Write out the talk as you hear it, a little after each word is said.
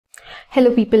Hello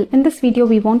people, in this video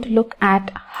we want to look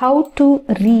at how to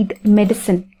read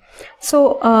medicine.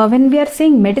 So when we are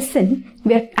saying medicine,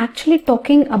 we are actually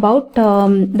talking about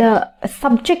the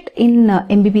subject in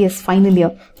MBBS final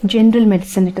year, general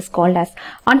medicine it is called as.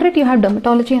 Under it you have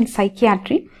dermatology and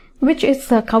psychiatry, which is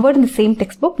covered in the same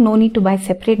textbook. No need to buy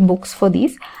separate books for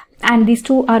these. And these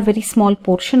two are very small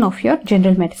portion of your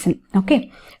general medicine.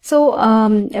 Okay. So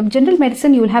general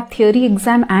medicine, you will have theory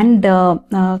exam and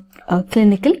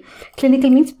clinical. Clinical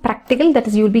means practical, that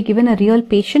is you will be given a real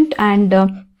patient and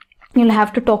you'll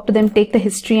have to talk to them, take the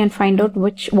history and find out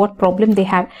what problem they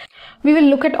have. We will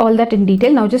look at all that in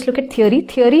detail. Now just look at theory.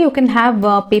 Theory you can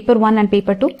have paper 1 and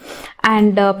paper 2,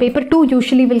 and paper 2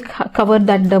 usually will cover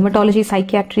that dermatology,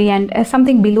 psychiatry and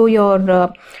something below your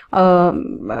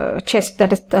chest,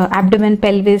 that is the abdomen,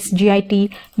 pelvis,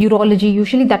 GIT, urology.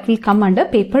 Usually that will come under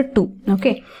paper 2.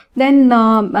 Okay. Then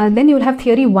you will have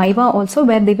theory viva also,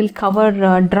 where they will cover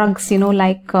drugs,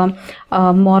 like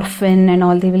morphine and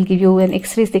all. They will give you an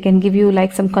X-rays. They can give you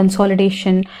like some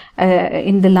consolidation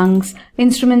in the lungs.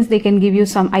 Instruments, they can give you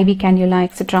some IV cannula,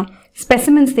 etc.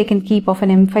 Specimens they can keep of an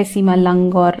emphysema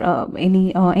lung or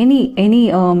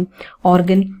any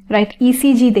organ, right?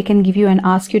 ECG they can give you and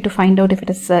ask you to find out if it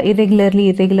is irregular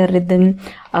rhythm,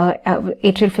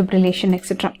 atrial fibrillation,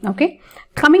 etc. Okay.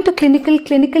 Coming to clinical,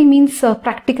 clinical means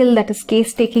practical, that is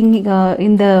case taking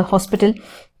in the hospital.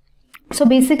 So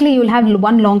basically you will have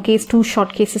one long case, two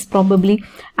short cases probably,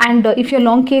 and if your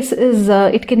long case is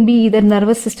it can be either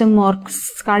nervous system or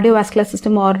cardiovascular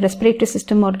system or respiratory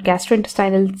system or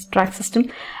gastrointestinal tract system,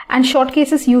 and short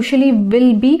cases usually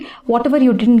will be whatever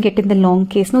you didn't get in the long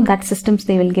case, that systems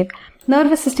they will give.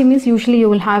 Nervous system means usually you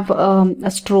will have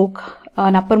a stroke,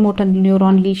 an upper motor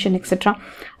neuron lesion, etc.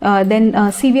 Then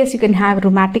CVS you can have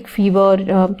rheumatic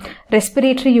fever,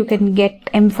 respiratory you can get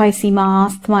emphysema,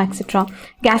 asthma, etc.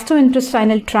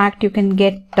 Gastrointestinal tract you can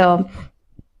get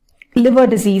liver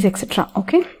disease, etc.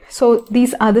 Okay, so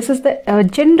this is the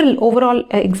general overall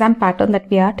exam pattern that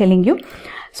we are telling you.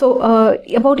 So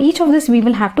about each of this we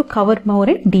will have to cover more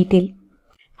in detail.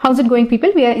 How's it going,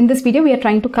 people? In this video we are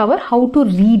trying to cover how to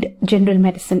read general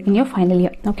medicine in your final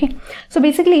year. Okay, so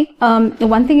basically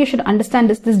one thing you should understand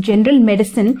is this general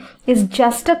medicine is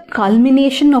just a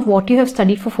culmination of what you have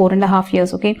studied for 4.5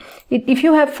 years. Okay, if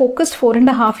you have focused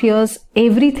 4.5 years,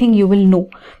 everything you will know.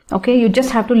 Okay, you just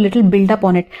have to little build up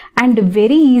on it, and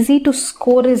very easy to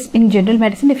score is in general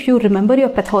medicine. If you remember your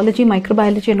pathology,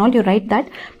 microbiology and all, you write that,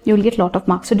 you will get a lot of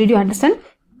marks. So did you understand?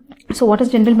 So what is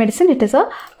general medicine? It is a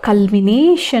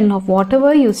culmination of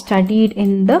whatever you studied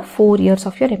in the 4 years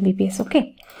of your MBBS.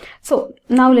 Okay. So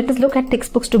now let us look at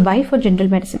textbooks to buy for general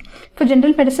medicine. For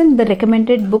general medicine, the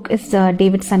recommended book is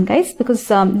Davidson, guys, because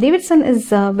Davidson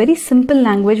is a very simple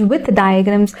language with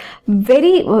diagrams,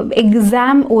 very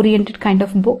exam oriented kind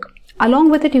of book.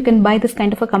 Along with it, you can buy this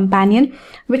kind of a companion,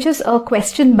 which is a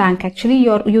question bank, actually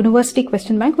your university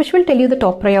question bank, which will tell you the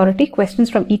top priority questions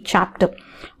from each chapter.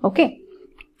 Okay.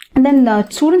 And then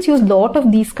students use a lot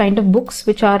of these kind of books,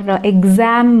 which are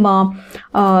exam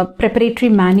preparatory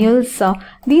manuals.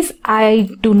 These I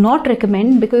do not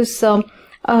recommend, because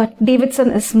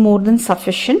Davidson is more than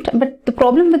sufficient. But the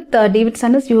problem with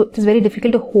Davidson is it is very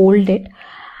difficult to hold it.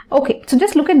 Okay, so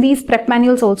just look at these prep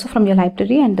manuals also from your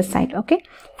library and decide. Okay,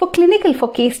 for clinical, for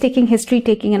case taking, history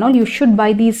taking and all, you should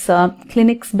buy these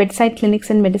clinics, bedside clinics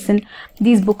in medicine,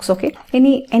 these books. Okay,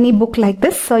 any book like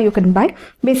this you can buy.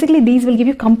 Basically these will give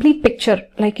you complete picture.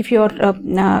 Like if you're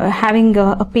having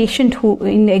a patient who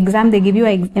in the exam they give you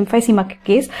an emphysema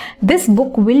case, this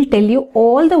book will tell you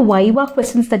all the viva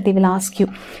questions that they will ask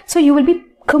you. So you will be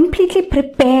completely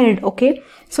prepared. Okay,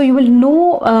 so you will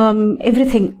know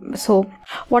everything. So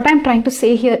what I'm trying to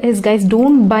say here is, guys,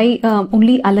 don't buy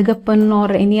only Alagappan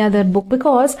or any other book,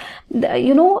 because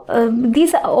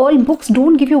these are all books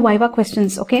don't give you viva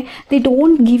questions. Okay, they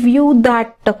don't give you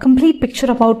that complete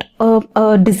picture about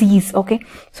a disease. Okay,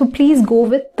 so please go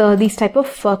with these type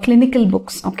of clinical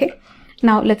books. Okay,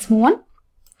 now let's move on.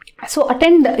 So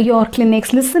attend your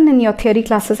clinics, listen in your theory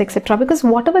classes, etc. Because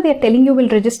whatever they are telling you will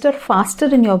register faster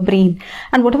in your brain,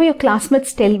 and whatever your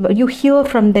classmates tell you, hear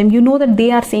from them, you know that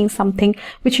they are saying something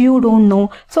which you don't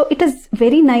know. So it is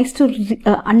very nice to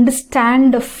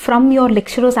understand from your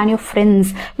lecturers and your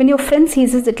friends. When your friend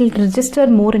sees it, it will register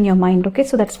more in your mind. Okay,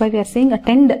 so that's why we are saying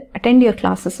attend your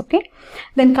classes. Okay,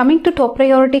 then coming to top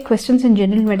priority questions in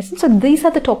general medicine. So these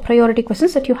are the top priority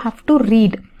questions that you have to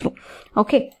read.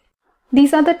 Okay.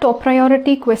 These are the top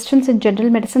priority questions in general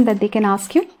medicine that they can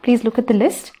ask you. Please look at the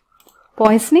list.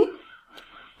 Poisoning,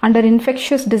 under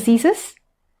infectious diseases,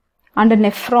 under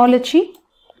nephrology,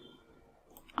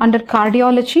 under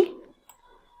cardiology,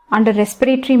 under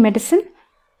respiratory medicine,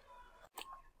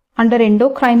 under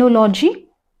endocrinology,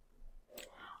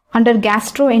 under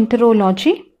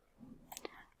gastroenterology,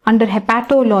 under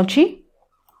hepatology,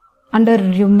 under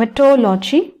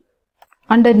rheumatology,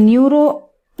 under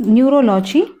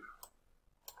neurology,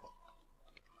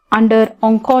 under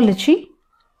oncology,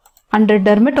 under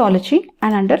dermatology,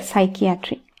 and under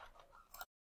psychiatry.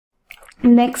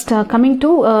 Next, coming to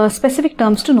specific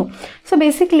terms to know. So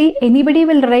basically, anybody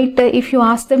will write, if you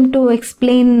ask them to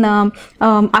explain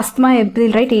asthma,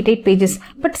 they'll write 8 pages.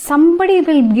 But somebody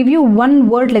will give you one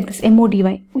word like this, MODY.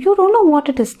 You don't know what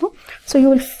it is, no? So you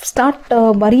will start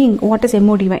worrying, what is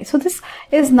MODY? So this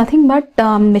is nothing but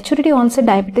maturity onset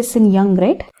diabetes in young,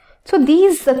 right? So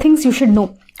these things you should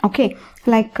know. Okay,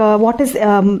 like what is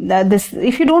this?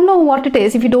 If you don't know what it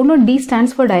is, if you don't know D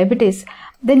stands for diabetes,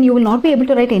 then you will not be able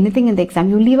to write anything in the exam.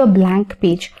 You will leave a blank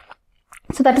page.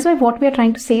 So that is why what we are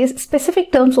trying to say is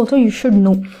specific terms also you should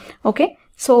know. Okay,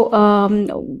 so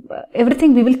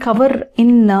everything we will cover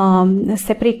in a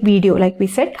separate video, like we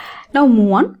said. Now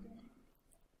move on.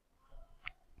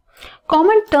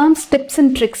 Common terms, tips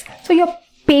and tricks. So your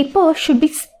paper should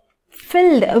be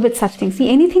filled with such things. See,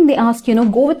 anything they ask, you know,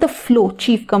 go with the flow.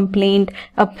 Chief complaint,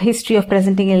 a history of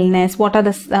presenting illness, what are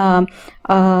the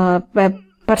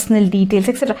personal details,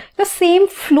 etc. The same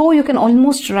flow you can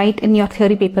almost write in your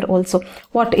theory paper also.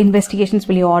 What investigations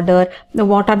will you order?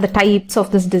 What are the types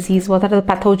of this disease? What are the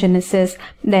pathogenesis?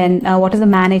 Then what is the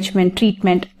management,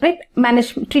 treatment, right?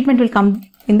 Treatment will come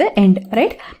in the end,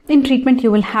 right? In treatment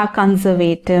you will have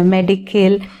conservative,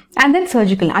 medical, and then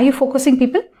surgical. Are you focusing,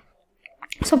 people?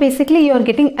 So basically you are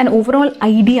getting an overall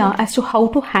idea as to how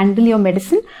to handle your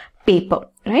medicine paper,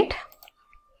 right?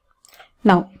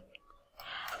 Now,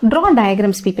 draw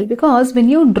diagrams, people, because when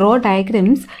you draw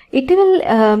diagrams, it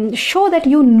will show that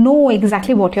you know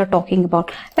exactly what you're talking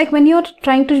about. Like when you're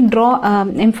trying to draw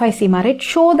emphysema, right?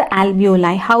 Show the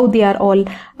alveoli, how they are all,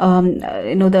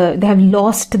 you know, they have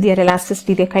lost their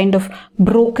elasticity, they're kind of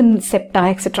broken septa,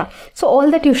 etc. So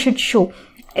all that you should show.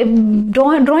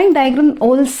 Drawing diagram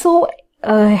also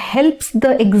helps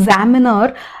the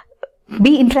examiner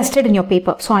be interested in your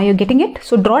paper. So are you getting it?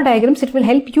 So draw diagrams, it will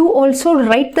help you also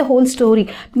write the whole story,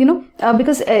 you know,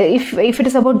 because if it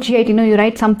is about GIT, you know, you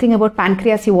write something about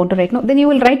pancreas you want to write, no, then you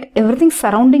will write everything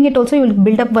surrounding it also. You will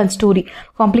build up one story.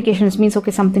 Complications means,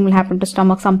 okay, something will happen to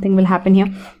stomach, something will happen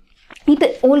here.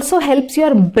 It also helps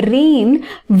your brain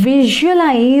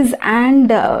visualize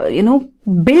and, you know,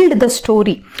 build the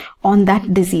story on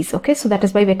that disease. Okay, so that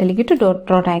is why we are telling you to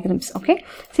draw diagrams. Okay,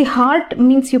 see, heart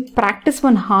means you practice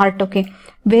one heart. Okay,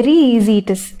 very easy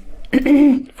it is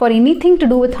for anything to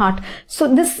do with heart.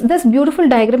 So this beautiful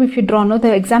diagram, if you draw, no,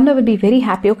 the examiner will be very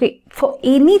happy. Okay, for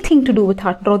anything to do with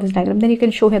heart, draw this diagram. Then you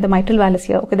can show here the mitral valve is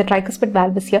here. Okay, the tricuspid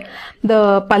valve is here.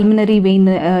 The pulmonary vein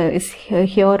is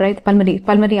here, right? The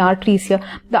pulmonary artery is here.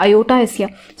 The aorta is here.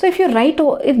 So if you write,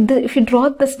 if you draw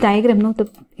this diagram, no, the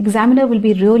examiner will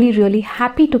be really, really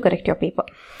happy to correct your paper.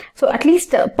 So at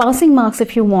least passing marks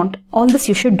if you want. All this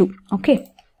you should do.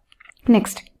 Okay.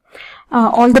 Next.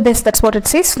 All the best, that's what it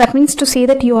says. So that means to say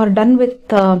that you are done with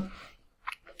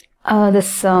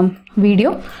this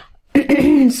video.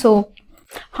 So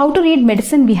how to read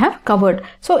medicine we have covered.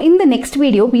 So in the next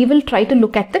video we will try to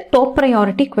look at the top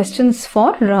priority questions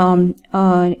for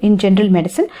in general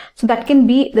medicine. So that can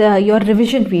be your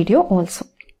revision video also.